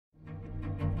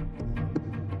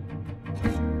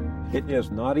It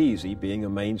is not easy being a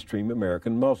mainstream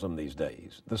American Muslim these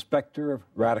days. The specter of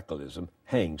radicalism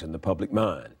hangs in the public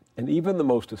mind. And even the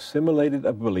most assimilated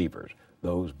of believers,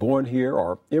 those born here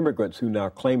or immigrants who now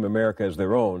claim America as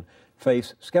their own,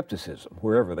 face skepticism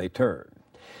wherever they turn.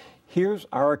 Here's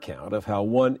our account of how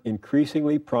one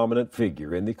increasingly prominent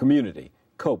figure in the community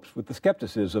copes with the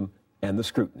skepticism and the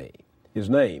scrutiny. His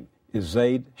name is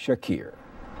Zaid Shakir.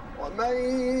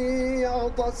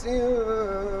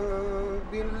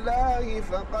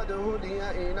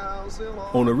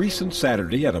 On a recent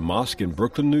Saturday at a mosque in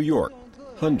Brooklyn, New York,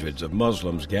 hundreds of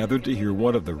Muslims gathered to hear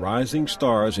one of the rising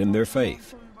stars in their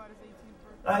faith.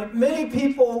 Like many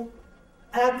people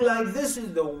act like this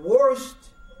is the worst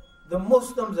the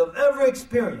Muslims have ever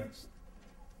experienced.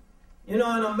 You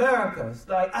know, in America, it's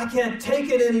like, I can't take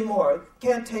it anymore.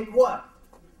 Can't take what?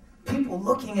 People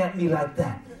looking at me like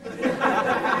that.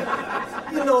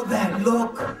 You know that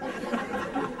look?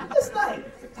 It's like,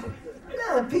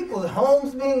 man, people's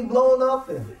homes being blown up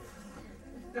and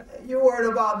you're worried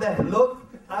about that look?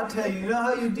 I'll tell you, you know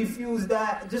how you diffuse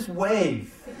that? Just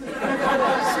wave.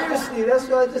 Seriously, that's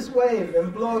why I just wave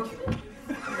and blow.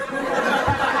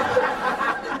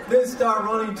 Then start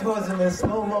running towards him in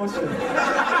slow motion.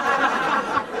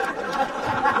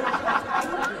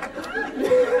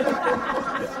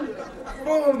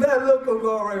 Boom, that look will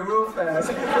go away real fast.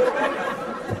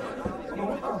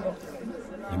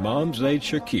 Imam Zaid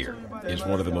Shakir is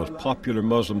one of the most popular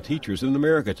Muslim teachers in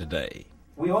America today.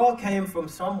 We all came from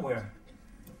somewhere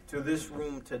to this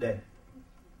room today.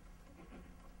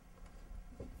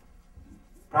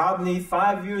 Probably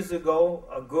 5 years ago,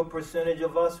 a good percentage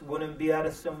of us wouldn't be at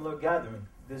a similar gathering,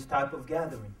 this type of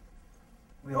gathering.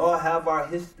 We all have our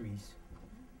histories.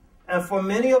 And for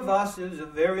many of us, it was a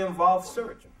very involved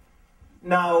search.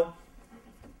 Now,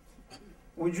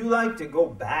 would you like to go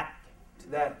back to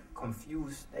that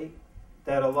confused state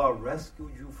that Allah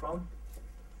rescued you from?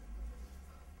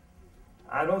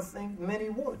 I don't think many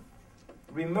would.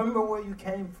 Remember where you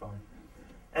came from,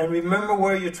 and remember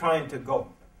where you're trying to go.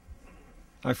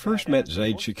 I first met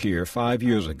Zaid Shakir 5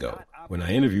 years ago when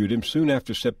I interviewed him soon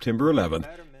after September 11th,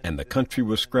 and the country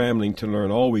was scrambling to learn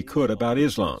all we could about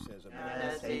Islam.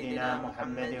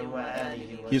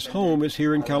 His home is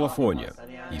here in California.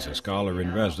 He's a scholar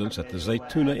in residence at the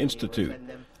Zaytuna Institute,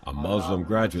 a Muslim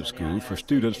graduate school for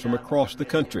students from across the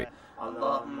country.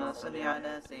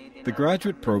 The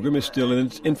graduate program is still in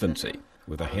its infancy,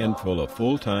 with a handful of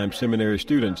full-time seminary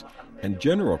students and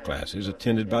general classes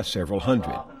attended by several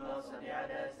hundred.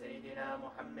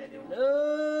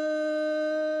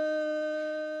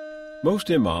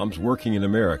 Most imams working in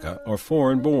America are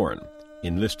foreign-born,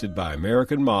 enlisted by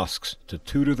American mosques to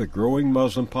tutor the growing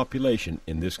Muslim population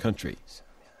in this country.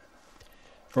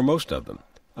 For most of them,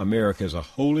 America is a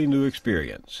wholly new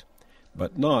experience,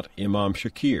 but not Imam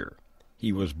Shakir.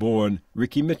 He was born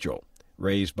Ricky Mitchell,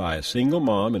 raised by a single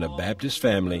mom in a Baptist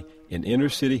family in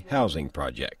inner-city housing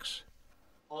projects.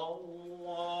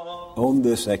 On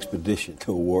this expedition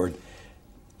toward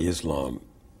Islam,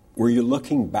 were you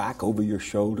looking back over your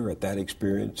shoulder at that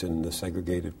experience in the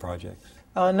segregated projects?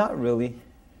 Not really.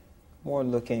 More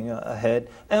looking ahead.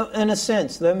 In a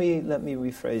sense, let me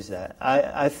rephrase that.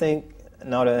 I think,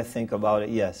 now that I think about it,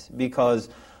 yes, because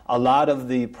a lot of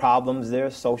the problems there,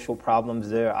 social problems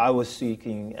there, I was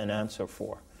seeking an answer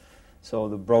for. So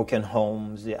the broken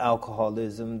homes, the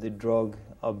alcoholism, the drug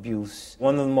abuse.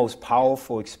 One of the most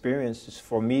powerful experiences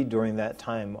for me during that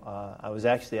time, I was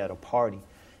actually at a party.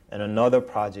 And another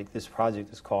project, this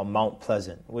project is called Mount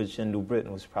Pleasant, which in New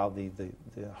Britain was probably the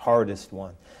hardest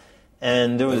one.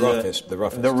 And there was the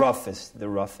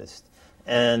roughest.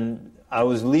 And I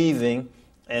was leaving,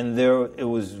 and it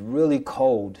was really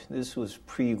cold. This was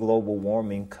pre-global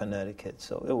warming Connecticut,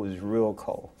 so it was real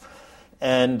cold.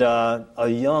 And a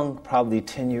young, probably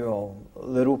 10-year-old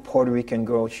little Puerto Rican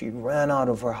girl, she ran out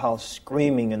of her house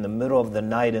screaming in the middle of the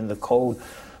night in the cold,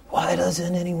 "Why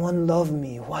doesn't anyone love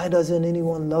me? Why doesn't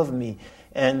anyone love me?"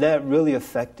 And that really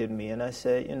affected me. And I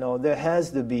said, you know, there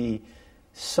has to be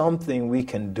something we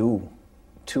can do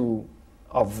to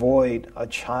avoid a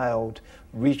child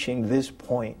reaching this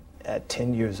point at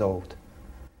 10 years old.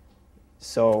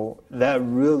 So that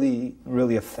really,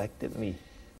 really affected me.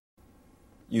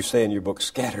 You say in your book,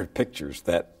 Scattered Pictures,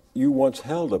 that you once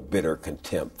held a bitter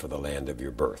contempt for the land of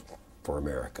your birth, for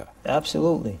America.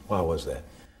 Absolutely. Why was that?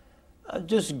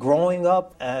 Just growing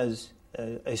up as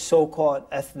a so-called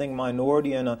ethnic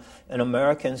minority in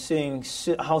America and seeing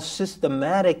how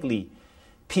systematically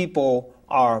people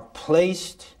are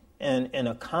placed in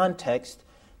a context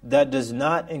that does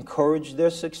not encourage their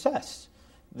success.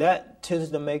 That tends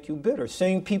to make you bitter.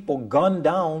 Seeing people gunned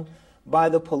down by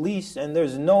the police, and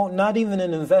there's not even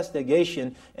an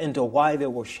investigation into why they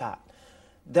were shot.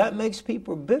 That makes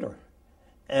people bitter.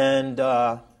 And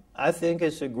I think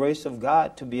it's the grace of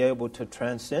God to be able to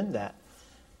transcend that.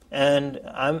 And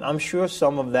I'm sure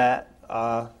some of that,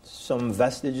 some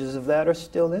vestiges of that are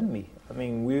still in me. I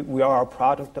mean, we are a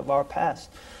product of our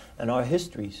past and our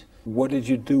histories. What did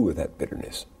you do with that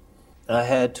bitterness? I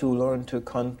had to learn to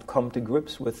come to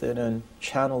grips with it and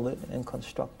channel it in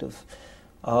constructive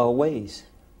ways.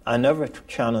 I never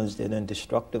challenged it in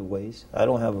destructive ways. I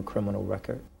don't have a criminal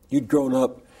record. You'd grown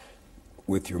up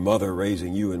with your mother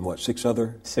raising you and what, six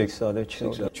other children? Six other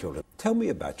children. Tell me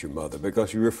about your mother,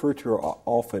 because you refer to her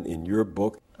often in your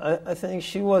book. I think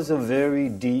she was a very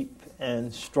deep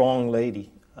and strong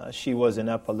lady. She was an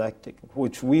epileptic,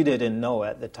 which we didn't know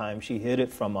at the time. She hid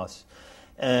it from us.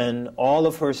 And all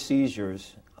of her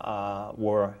seizures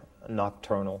were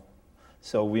nocturnal.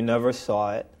 So we never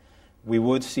saw it. We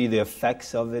would see the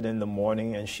effects of it in the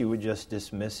morning, and she would just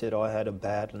dismiss it. Oh, I had a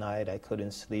bad night, I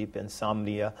couldn't sleep,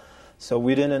 insomnia. So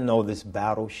we didn't know this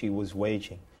battle she was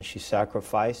waging. She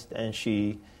sacrificed, and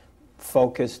she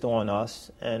focused on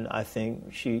us, and I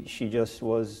think she just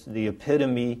was the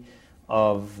epitome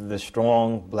of the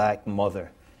strong black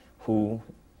mother who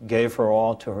gave her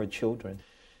all to her children.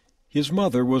 His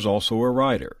mother was also a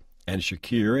writer, and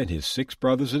Shakir and his 6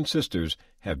 brothers and sisters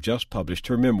have just published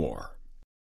her memoir.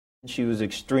 She was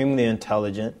extremely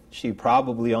intelligent. She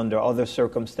probably, under other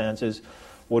circumstances,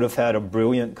 would have had a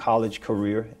brilliant college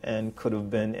career and could have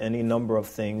been any number of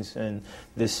things in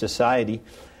this society.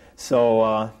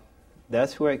 So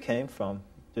that's where it came from.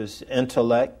 Just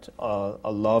intellect,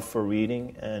 a love for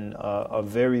reading, and a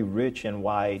very rich and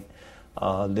wide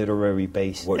literary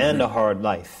base, and a hard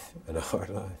life. And a hard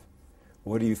life.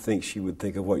 What do you think she would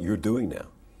think of what you're doing now?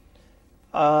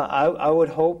 I would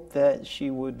hope that she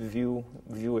would view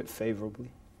it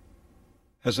favorably.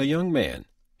 As a young man,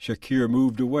 Shakir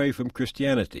moved away from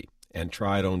Christianity and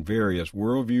tried on various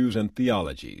worldviews and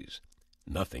theologies.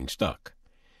 Nothing stuck.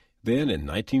 Then, in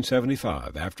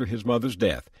 1975, after his mother's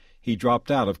death, he dropped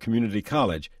out of community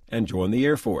college and joined the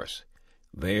Air Force.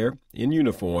 There, in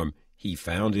uniform, he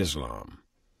found Islam.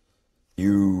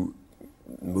 You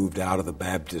moved out of the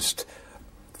Baptist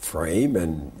frame,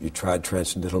 and you tried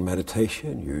transcendental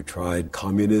meditation, you tried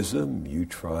communism, you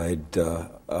tried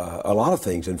a lot of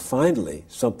things, and finally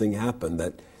something happened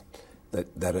that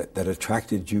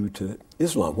attracted you to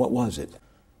Islam. What was it?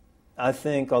 I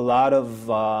think a lot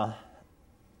of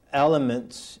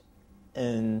elements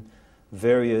in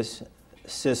various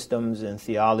systems and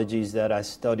theologies that I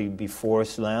studied before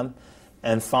Islam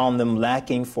and found them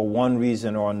lacking for one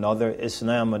reason or another.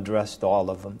 Islam addressed all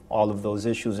of them, all of those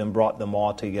issues, and brought them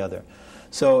all together.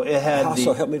 So it had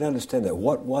So help me to understand that.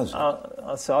 What was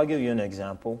it? So I'll give you an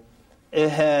example. It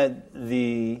had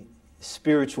the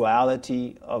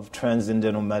spirituality of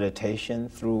transcendental meditation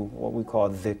through what we call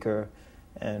dhikr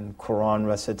and Quran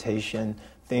recitation,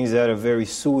 things that are very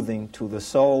soothing to the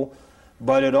soul.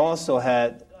 But it also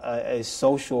had a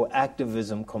social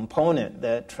activism component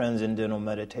that transcendental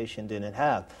meditation didn't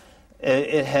have.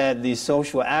 It had the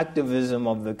social activism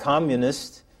of the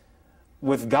communist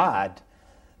with God.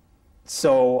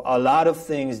 So a lot of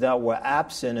things that were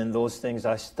absent in those things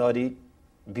I studied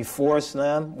before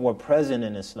Islam were present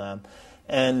in Islam,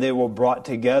 and they were brought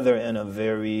together in a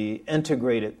very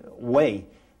integrated way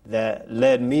that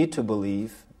led me to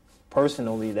believe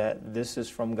personally that this is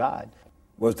from God.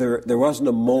 Was there wasn't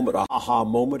a moment, a aha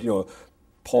moment,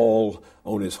 Paul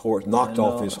on his horse, knocked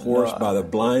off his horse by the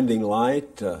blinding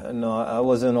light? No, I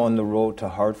wasn't on the road to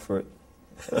Hartford,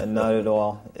 not at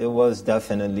all. It was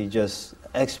definitely just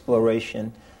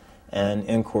exploration and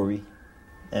inquiry,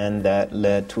 and that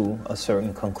led to a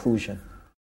certain conclusion.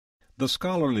 The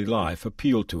scholarly life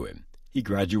appealed to him. He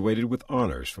graduated with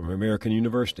honors from American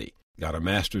University, got a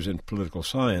master's in political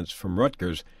science from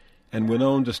Rutgers, and went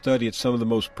on to study at some of the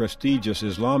most prestigious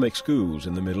Islamic schools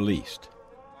in the Middle East.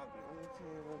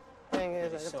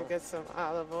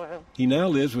 He now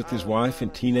lives with his wife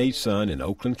and teenage son in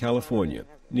Oakland, California,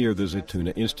 near the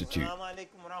Zaytuna Institute.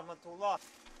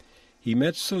 He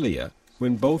met Celia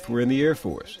when both were in the Air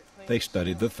Force. They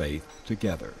studied the faith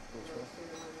together.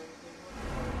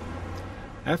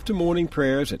 After morning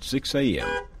prayers at 6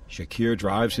 a.m., Shakir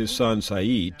drives his son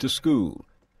Saeed to school,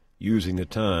 using the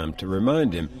time to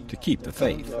remind him to keep the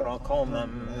faith.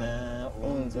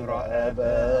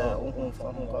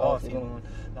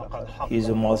 He's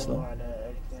a Muslim,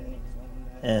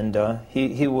 and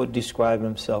he would describe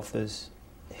himself as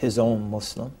his own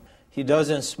Muslim. He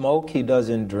doesn't smoke, he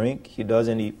doesn't drink, he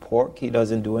doesn't eat pork, he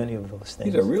doesn't do any of those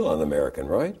things. He's a real un-American,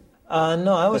 right?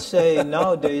 No, I would say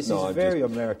nowadays No, he's very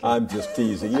American. I'm just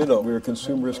teasing. You know, we're a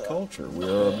consumerist culture.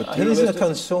 We're a materialistic. He's a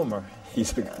consumer.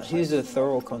 He's a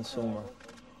thorough consumer.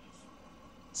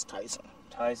 It's Tyson.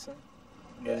 Tyson?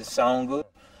 Does it sound good?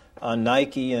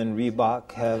 Nike and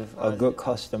Reebok have a good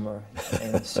customer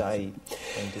in Said.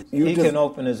 He can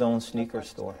open his own sneaker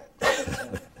store.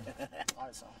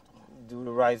 Do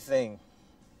the right thing.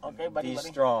 Okay, buddy. Be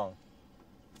strong.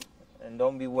 And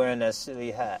don't be wearing that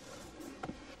silly hat.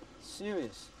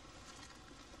 Serious.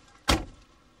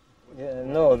 Yeah,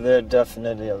 no, there are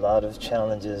definitely a lot of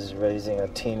challenges raising a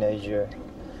teenager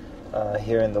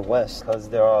here in the West, because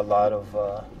there are a lot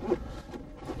of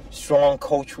strong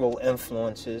cultural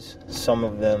influences, some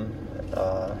of them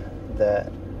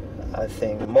that I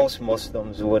think most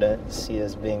Muslims wouldn't see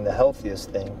as being the healthiest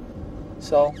thing.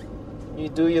 So you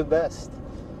do your best.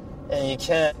 And you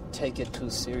can't take it too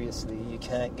seriously. You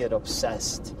can't get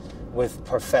obsessed with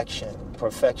perfection.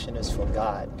 Perfection is from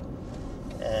God.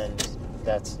 And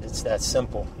it's that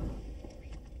simple.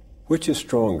 Which is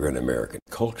stronger in American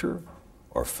culture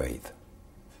or faith?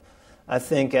 I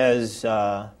think as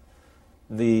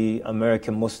the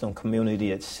American Muslim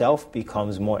community itself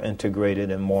becomes more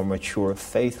integrated and more mature,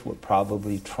 faith would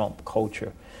probably trump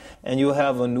culture. And you'll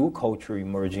have a new culture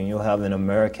emerging. You'll have an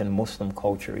American Muslim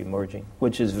culture emerging,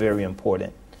 which is very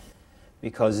important.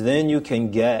 Because then you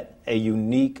can get a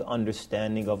unique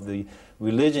understanding of the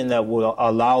religion that will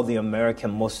allow the American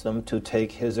Muslim to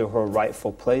take his or her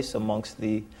rightful place amongst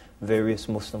the various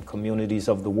Muslim communities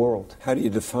of the world. How do you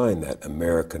define that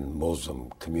American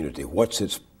Muslim community? What's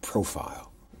its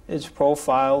profile? Its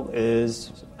profile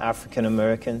is African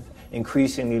American,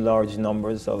 increasingly large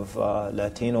numbers of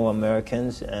Latino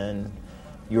Americans and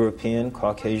European,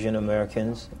 Caucasian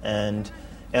Americans, and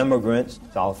immigrants,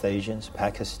 South Asians,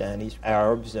 Pakistanis,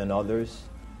 Arabs, and others.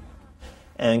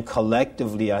 And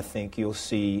collectively, I think you'll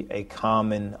see a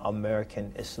common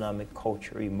American Islamic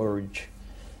culture emerge.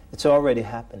 It's already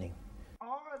happening.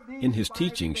 In his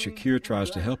teaching, Shakir tries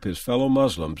to help his fellow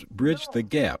Muslims bridge the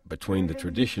gap between the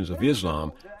traditions of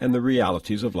Islam and the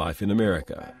realities of life in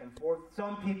America.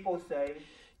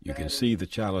 You can see the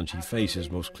challenge he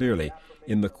faces most clearly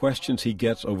in the questions he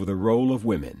gets over the role of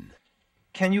women.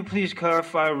 Can you please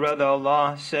clarify whether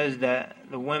Allah says that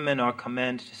the women are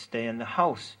commanded to stay in the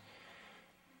house?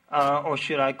 Or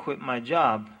should I quit my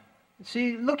job?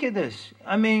 See, look at this.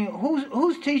 I mean,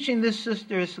 who's teaching this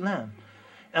sister Islam?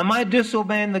 Am I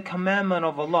disobeying the commandment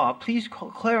of Allah? Please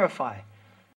clarify.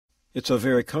 It's a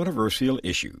very controversial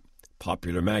issue.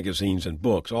 Popular magazines and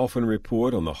books often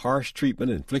report on the harsh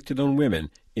treatment inflicted on women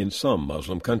in some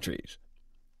Muslim countries.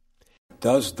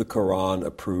 Does the Quran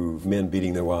approve men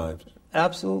beating their wives?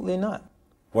 Absolutely not.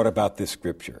 What about this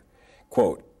scripture?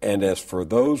 Quote, "And as for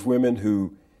those women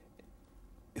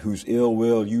whose ill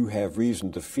will you have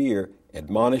reason to fear,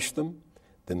 admonish them,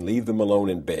 then leave them alone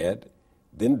in bed,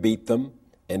 then beat them,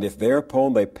 and if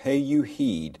thereupon they pay you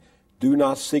heed, do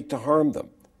not seek to harm them.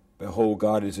 Behold,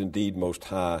 God is indeed most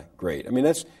high, great." I mean,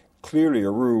 that's clearly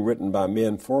a rule written by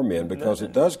men for men, because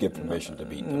it does give permission to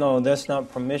beat them. No, that's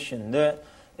not permission.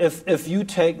 If you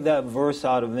take that verse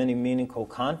out of any meaningful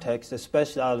context,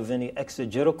 especially out of any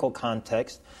exegetical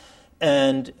context,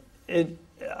 and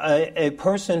a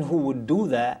person who would do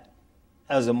that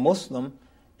as a Muslim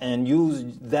and use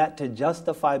that to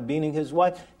justify beating his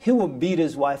wife, he would beat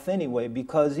his wife anyway,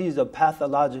 because he's a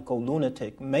pathological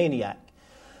lunatic, maniac.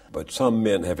 But some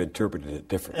men have interpreted it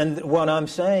differently. And what I'm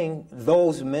saying,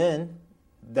 those men,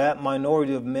 that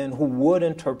minority of men who would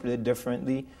interpret it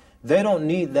differently, they don't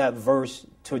need that verse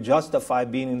to justify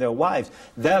beating their wives.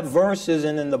 That verse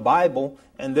isn't in the Bible,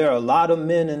 and there are a lot of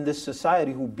men in this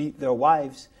society who beat their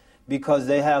wives because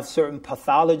they have certain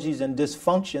pathologies and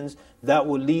dysfunctions that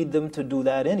will lead them to do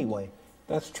that anyway.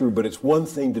 That's true, but it's one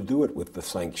thing to do it with the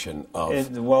sanction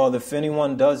of... Well, if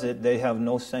anyone does it, they have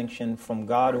no sanction from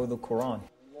God or the Quran.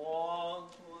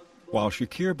 While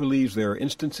Shakir believes there are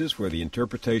instances where the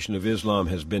interpretation of Islam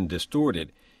has been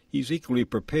distorted, he's equally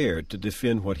prepared to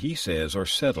defend what he says are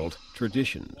settled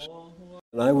traditions.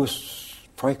 And I was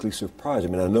frankly surprised. I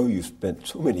mean, I know you spent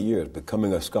so many years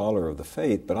becoming a scholar of the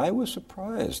faith, but I was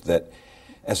surprised that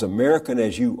as American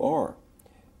as you are,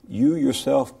 you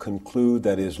yourself conclude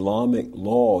that Islamic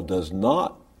law does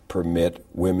not permit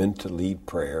women to lead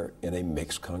prayer in a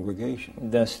mixed congregation.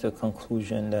 That's the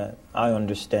conclusion that I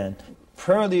understand.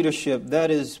 Prayer leadership,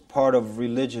 that is part of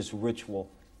religious ritual.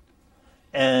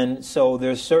 And so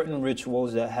there's certain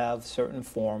rituals that have certain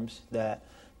forms that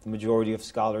the majority of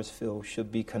scholars feel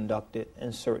should be conducted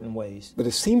in certain ways. But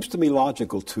it seems to me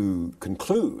logical to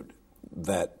conclude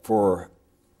that for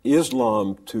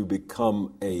Islam to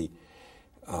become a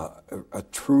a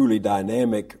truly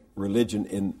dynamic religion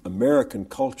in American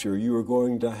culture, you are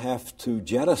going to have to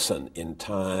jettison in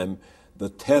time the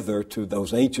tether to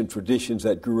those ancient traditions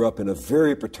that grew up in a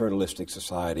very paternalistic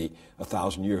society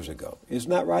 1,000 years ago. Isn't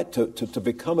that right? To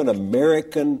become an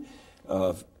American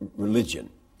religion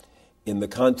in the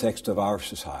context of our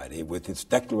society, with its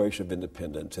Declaration of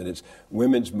Independence and its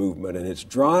women's movement and its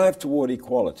drive toward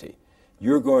equality,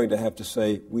 you're going to have to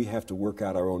say, we have to work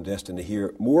out our own destiny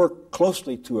here more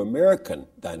closely to American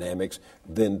dynamics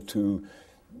than to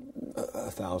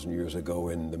 1,000 years ago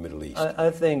in the Middle East. I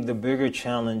think the bigger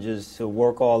challenge is to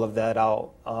work all of that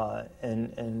out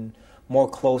and more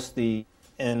closely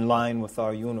in line with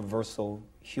our universal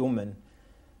human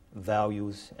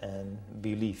values and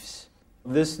beliefs.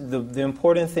 The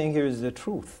important thing here is the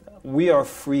truth. We are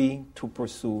free to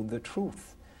pursue the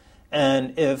truth.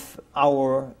 And if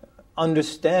our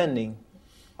understanding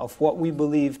of what we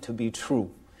believe to be true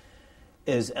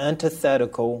is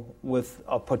antithetical with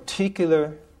a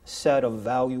particular set of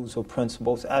values or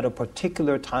principles at a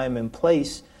particular time and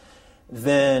place,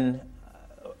 then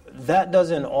that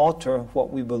doesn't alter what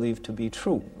we believe to be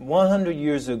true. 100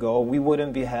 years ago, we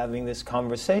wouldn't be having this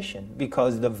conversation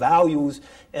because the values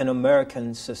in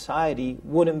American society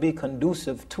wouldn't be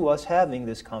conducive to us having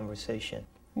this conversation.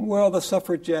 Well, the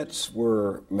suffragettes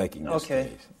were making this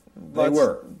case. They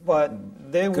were, but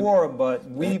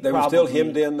we they were still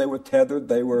hemmed in. They were tethered.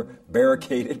 They were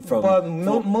barricaded from. But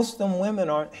Muslim women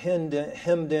aren't hemmed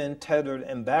in, tethered,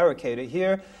 and barricaded.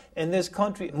 Here in this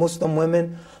country, Muslim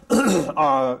women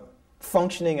are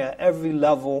functioning at every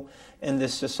level in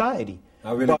this society.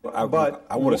 I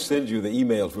want to send you the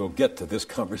emails. We'll get to this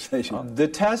conversation. The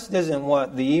test isn't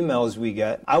what the emails we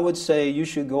get. I would say you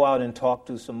should go out and talk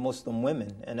to some Muslim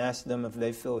women and ask them if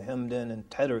they feel hemmed in and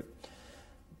tethered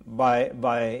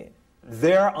by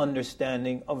their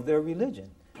understanding of their religion.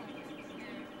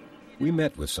 We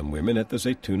met with some women at the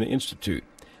Zaytuna Institute.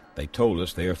 They told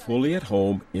us they are fully at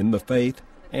home in the faith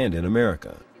and in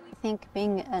America. I think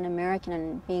being an American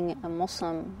and being a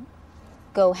Muslim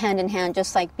go hand in hand,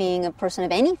 just like being a person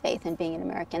of any faith and being an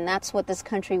American. That's what this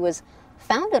country was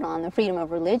founded on, the freedom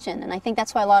of religion. And I think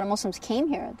that's why a lot of Muslims came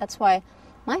here. That's why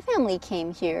my family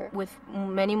came here. With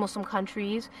many Muslim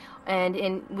countries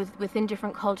and within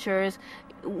different cultures,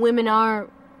 women are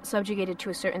subjugated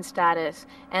to a certain status,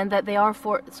 and that they are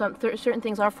certain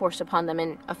things are forced upon them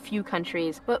in a few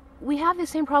countries. But we have the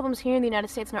same problems here in the United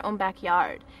States in our own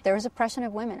backyard. There is oppression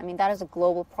of women. I mean, that is a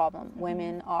global problem.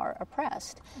 Women are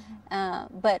oppressed.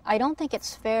 But I don't think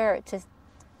it's fair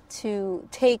to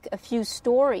take a few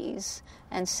stories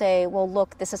and say, well,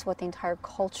 look, this is what the entire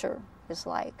culture is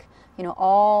like. You know,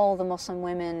 all the Muslim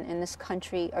women in this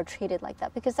country are treated like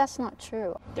that, because that's not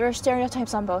true. There are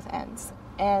stereotypes on both ends,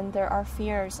 and there are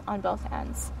fears on both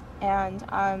ends, and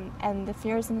the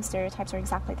fears and the stereotypes are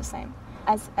exactly the same.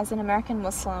 As an American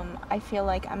Muslim, I feel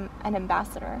like I'm an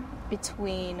ambassador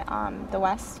between the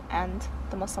West and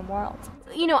the Muslim world.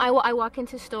 You know, I walk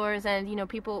into stores and, you know,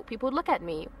 people would look at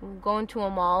me. Go into a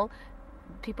mall,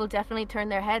 people definitely turn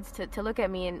their heads to look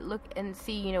at me and look and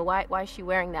see, you know, why is she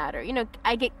wearing that? Or, you know,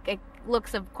 I get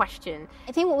looks of question.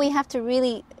 I think what we have to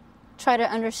really try to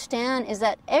understand is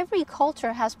that every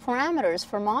culture has parameters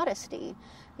for modesty.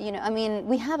 You know, I mean,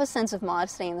 we have a sense of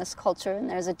modesty in this culture, and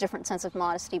there's a different sense of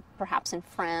modesty perhaps in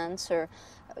France or,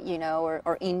 you know,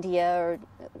 or India, or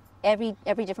every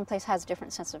different place has a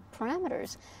different sense of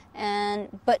parameters.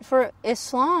 But for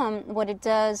Islam, what it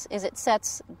does is it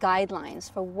sets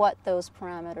guidelines for what those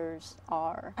parameters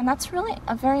are. And that's really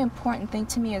a very important thing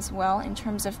to me as well in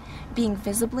terms of being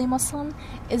visibly Muslim,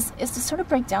 is to sort of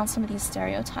break down some of these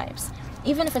stereotypes,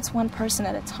 even if it's one person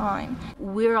at a time.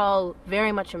 We're all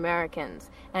very much Americans,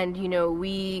 and, you know,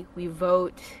 we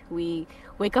vote, we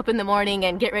wake up in the morning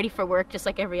and get ready for work just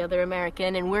like every other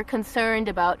American, and we're concerned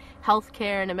about health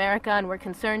care in America, and we're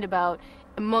concerned about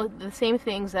the same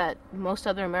things that most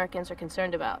other Americans are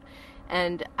concerned about.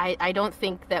 And I don't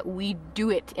think that we do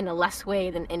it in a less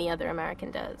way than any other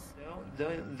American does.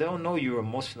 They'll know you're a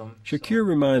Muslim. Shakir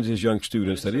reminds his young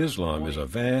students that Islam is a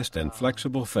vast and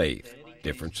flexible faith.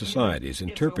 Different societies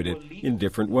interpret it in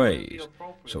different ways.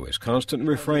 So his constant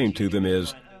refrain to them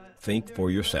is, think for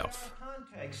yourself.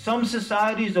 Some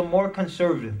societies are more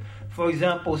conservative. For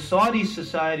example, Saudi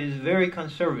society is very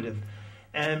conservative,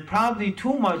 and probably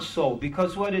too much so,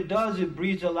 because what it does, it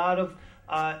breeds a lot of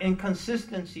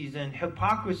inconsistencies and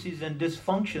hypocrisies and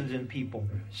dysfunctions in people.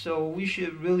 So we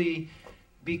should really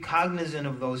be cognizant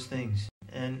of those things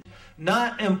and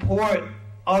not import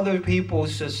other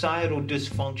people's societal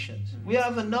dysfunctions. We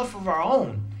have enough of our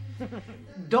own.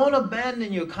 Don't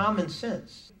abandon your common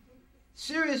sense.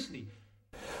 Seriously.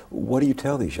 What do you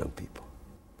tell these young people?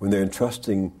 when they're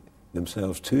entrusting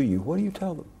themselves to you, what do you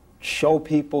tell them? Show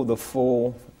people the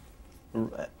full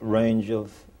range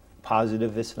of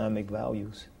positive Islamic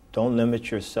values. Don't limit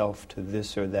yourself to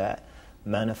this or that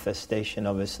manifestation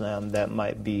of Islam that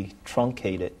might be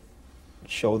truncated.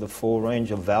 Show the full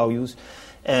range of values,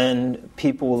 and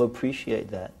people will appreciate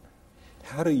that.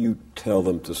 How do you tell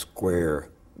them to square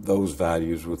those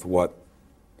values with what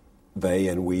they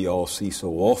and we all see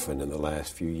so often in the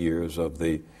last few years of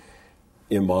the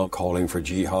imam calling for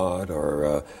jihad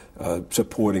or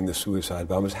supporting the suicide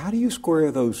bombers? How do you square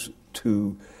those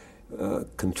two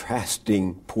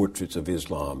contrasting portraits of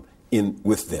Islam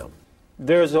with them?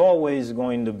 There's always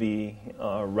going to be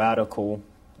radical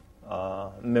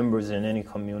members in any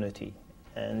community,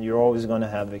 and you're always going to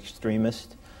have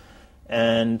extremists.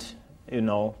 And, you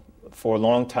know, for a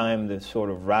long time, this sort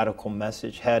of radical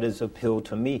message had its appeal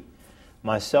to me,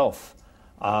 myself.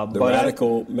 The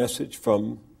radical message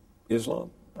from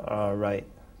Islam? Right.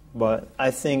 But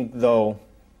I think, though,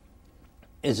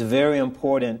 it's very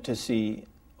important to see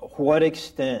what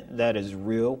extent that is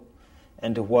real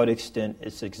and to what extent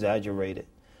it's exaggerated.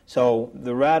 So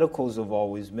the radicals have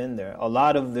always been there. A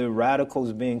lot of the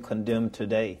radicals being condemned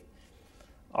today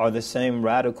are the same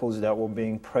radicals that were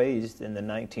being praised in the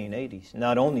 1980s.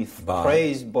 Not only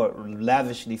praised, but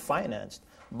lavishly financed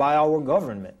by our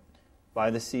government,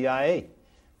 by the CIA,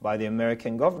 by the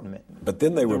American government. But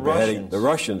then they were beheading the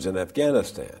Russians in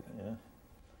Afghanistan. Yeah.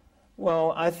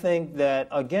 Well, I think that,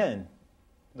 again,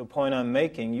 the point I'm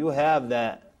making, you have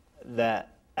that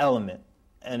element,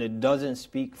 and it doesn't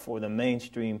speak for the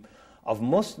mainstream of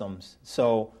Muslims.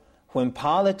 So when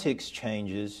politics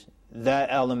changes, that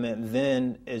element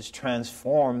then is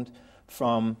transformed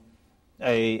from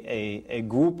a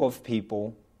group of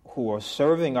people who are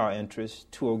serving our interests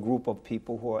to a group of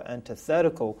people who are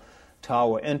antithetical to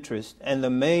our interests. And the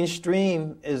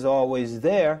mainstream is always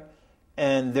there,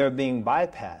 and they're being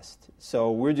bypassed.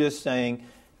 So we're just saying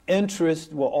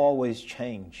interest will always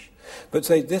change. But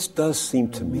say, this does seem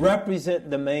to me... represent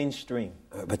the mainstream.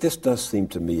 But this does seem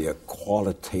to me a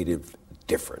qualitative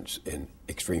difference in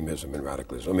extremism and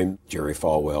radicalism. I mean, Jerry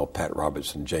Falwell, Pat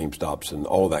Robertson, James Dobson,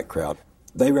 all that crowd,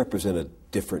 they represent a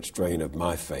different strain of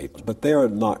my faith, but they are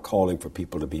not calling for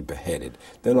people to be beheaded.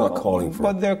 They're not calling for...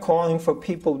 But they're calling for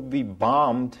people to be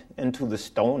bombed into the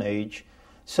Stone Age.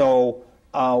 So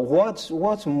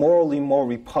what's morally more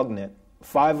repugnant?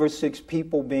 5 or 6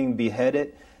 people being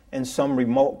beheaded in some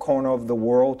remote corner of the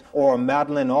world, or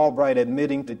Madeleine Albright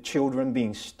admitting to children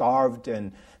being starved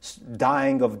and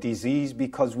dying of disease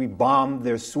because we bombed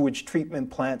their sewage treatment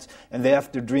plants and they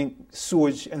have to drink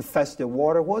sewage-infested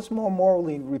water? What's more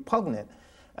morally repugnant?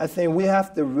 I think we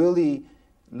have to really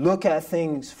look at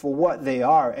things for what they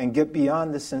are and get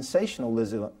beyond the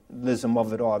sensationalism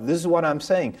of it all. This is what I'm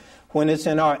saying. When it's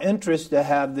in our interest to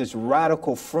have this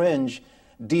radical fringe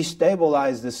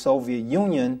destabilize the Soviet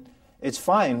Union, it's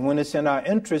fine. When it's in our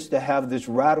interest to have this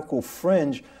radical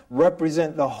fringe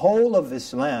represent the whole of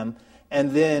Islam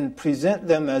and then present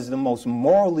them as the most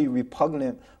morally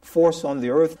repugnant force on the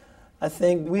earth, I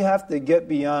think we have to get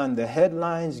beyond the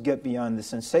headlines, get beyond the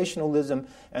sensationalism,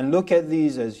 and look at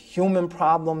these as human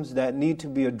problems that need to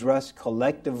be addressed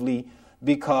collectively,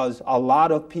 because a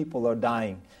lot of people are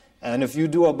dying. And if you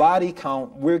do a body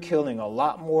count, we're killing a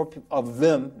lot more of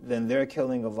them than they're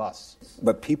killing of us.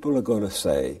 But people are going to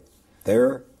say,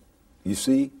 there, you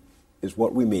see, is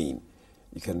what we mean.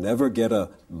 You can never get a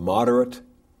moderate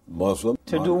Muslim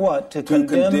to do what? To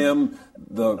condemn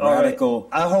the radical.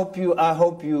 Right. I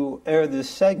hope you air this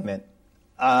segment.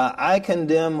 I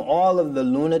condemn all of the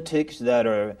lunatics that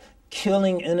are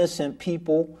killing innocent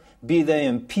people, be they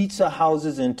in pizza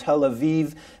houses in Tel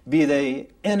Aviv, be they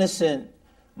innocent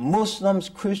Muslims,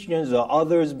 Christians, or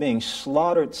others being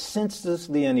slaughtered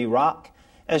senselessly in Iraq,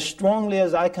 as strongly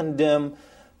as I condemn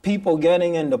people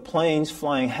getting into planes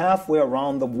flying halfway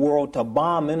around the world to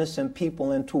bomb innocent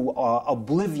people into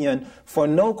oblivion for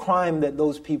no crime that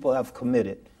those people have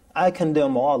committed. I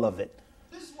condemn all of it.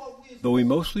 Though he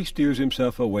mostly steers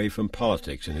himself away from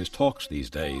politics in his talks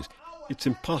these days, it's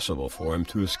impossible for him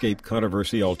to escape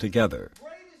controversy altogether.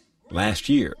 Last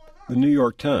year, the New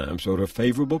York Times wrote a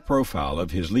favorable profile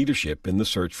of his leadership in the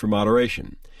search for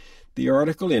moderation. The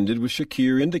article ended with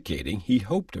Shakir indicating he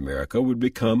hoped America would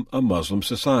become a Muslim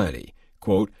society,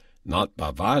 quote, not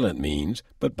by violent means,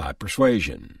 but by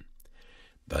persuasion.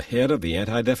 The head of the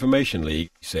Anti-Defamation League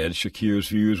said Shakir's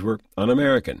views were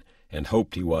un-American and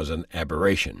hoped he was an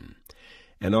aberration.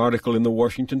 An article in the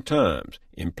Washington Times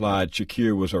implied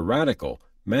Shakir was a radical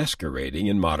masquerading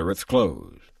in moderate's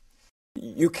clothes.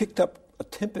 You kicked up a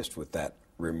tempest with that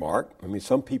remark. I mean,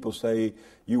 some people say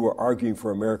you were arguing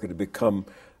for America to become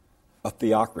a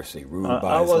theocracy ruled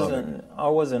by Islam? I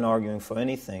wasn't arguing for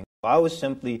anything. I was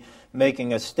simply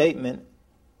making a statement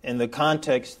in the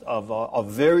context of a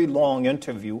very long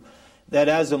interview that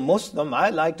as a Muslim,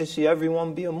 I'd like to see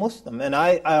everyone be a Muslim. And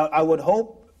I would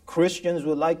hope Christians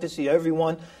would like to see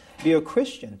everyone be a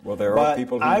Christian. Well, there are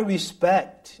people who... I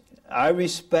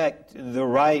respect the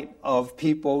right of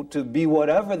people to be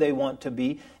whatever they want to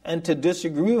be and to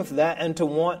disagree with that and to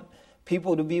want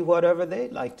people to be whatever they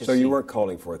like to see. So you weren't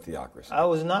calling for a theocracy? I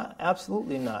was not,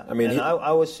 absolutely not. I mean,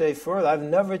 I would say further, I've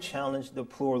never challenged the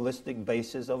pluralistic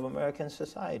basis of American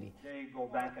society.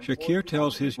 Shakir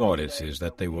tells his audiences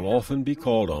that they will often be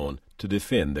called on to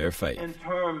defend their faith. In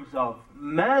terms of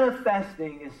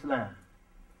manifesting Islam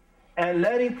and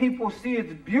letting people see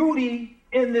its beauty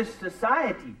in this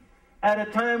society at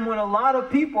a time when a lot of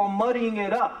people are muddying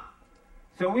it up.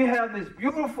 So we have this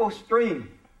beautiful stream,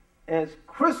 and it's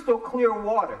crystal clear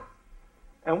water,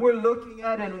 and we're looking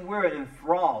at it and we're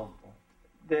enthralled.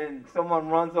 Then someone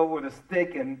runs over with a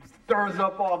stick and stirs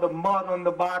up all the mud on the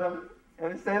bottom,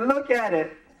 and they say, look at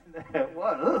it.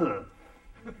 What? Ugh.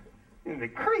 And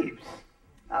it creeps.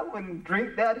 I wouldn't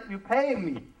drink that if you paid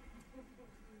me.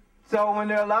 So when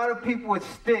there are a lot of people with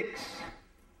sticks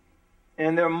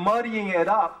and they're muddying it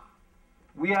up,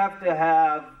 we have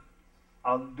to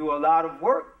do a lot of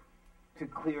work to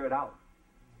clear it out.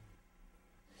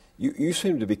 You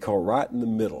seem to be caught right in the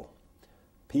middle.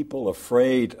 People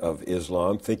afraid of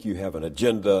Islam think you have an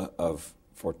agenda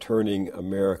for turning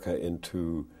America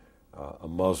into a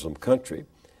Muslim country,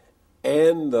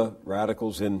 and the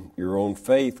radicals in your own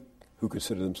faith, who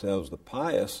consider themselves the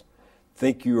pious,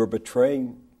 think you are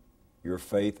betraying your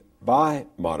faith by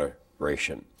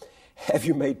moderation. Have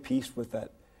you made peace with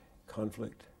that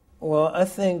conflict? Well, I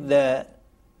think that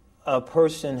a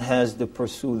person has to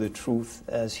pursue the truth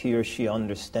as he or she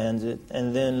understands it,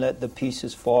 and then let the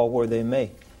pieces fall where they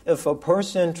may. If a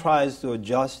person tries to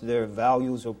adjust their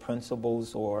values or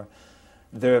principles or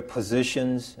their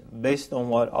positions based on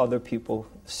what other people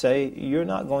say, you're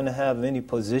not going to have any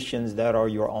positions that are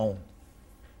your own,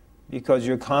 because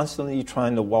you're constantly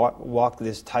trying to walk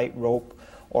this tightrope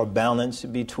or balance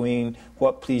between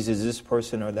what pleases this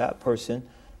person or that person,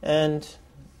 and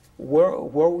where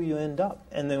will you end up?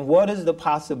 And then what is the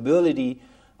possibility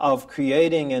of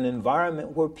creating an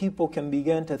environment where people can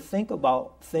begin to think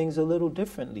about things a little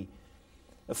differently?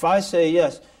 If I say,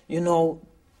 yes,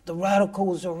 the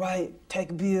radicals are right,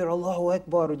 takbir, Allahu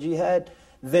Akbar, or jihad,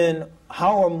 then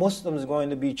how are Muslims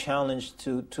going to be challenged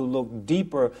to look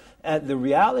deeper at the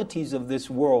realities of this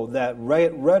world, that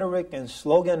rhetoric and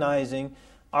sloganizing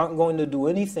aren't going to do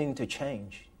anything to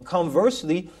change?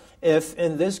 Conversely, if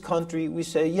in this country we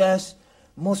say, yes,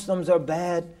 Muslims are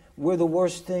bad, we're the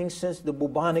worst thing since the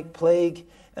bubonic plague,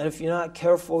 and if you're not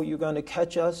careful, you're going to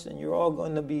catch us and you're all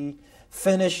going to be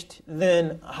finished,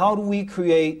 then how do we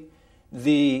create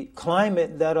the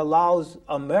climate that allows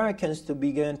Americans to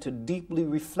begin to deeply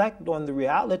reflect on the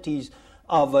realities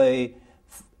of a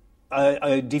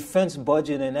defense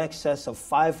budget in excess of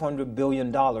 $500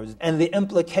 billion and the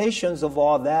implications of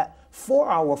all that for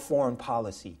our foreign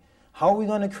policy? How are we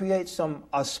going to create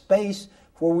a space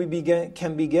where we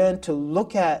can begin to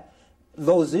look at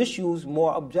those issues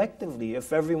more objectively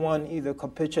if everyone either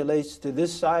capitulates to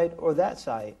this side or that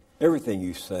side? Everything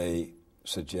you say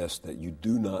suggests that you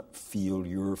do not feel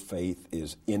your faith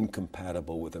is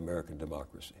incompatible with American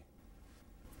democracy.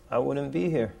 I wouldn't be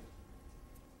here.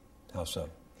 How so?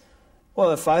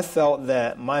 Well, if I felt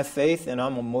that my faith, and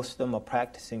I'm a Muslim, a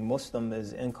practicing Muslim,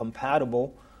 is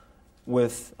incompatible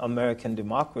with American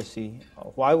democracy,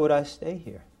 why would I stay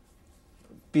here?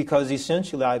 Because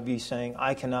essentially I'd be saying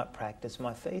I cannot practice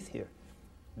my faith here.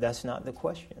 That's not the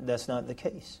question. That's not the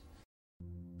case.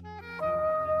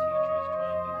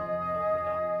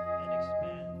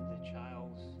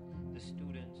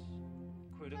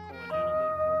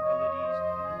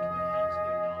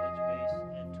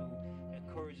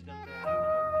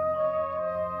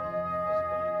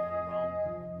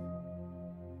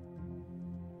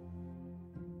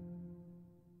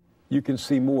 You can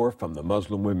see more from the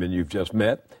Muslim women you've just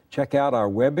met. Check out our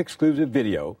web-exclusive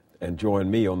video and join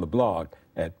me on the blog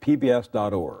at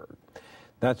pbs.org.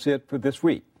 That's it for this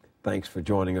week. Thanks for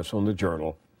joining us on The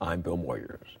Journal. I'm Bill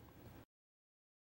Moyers.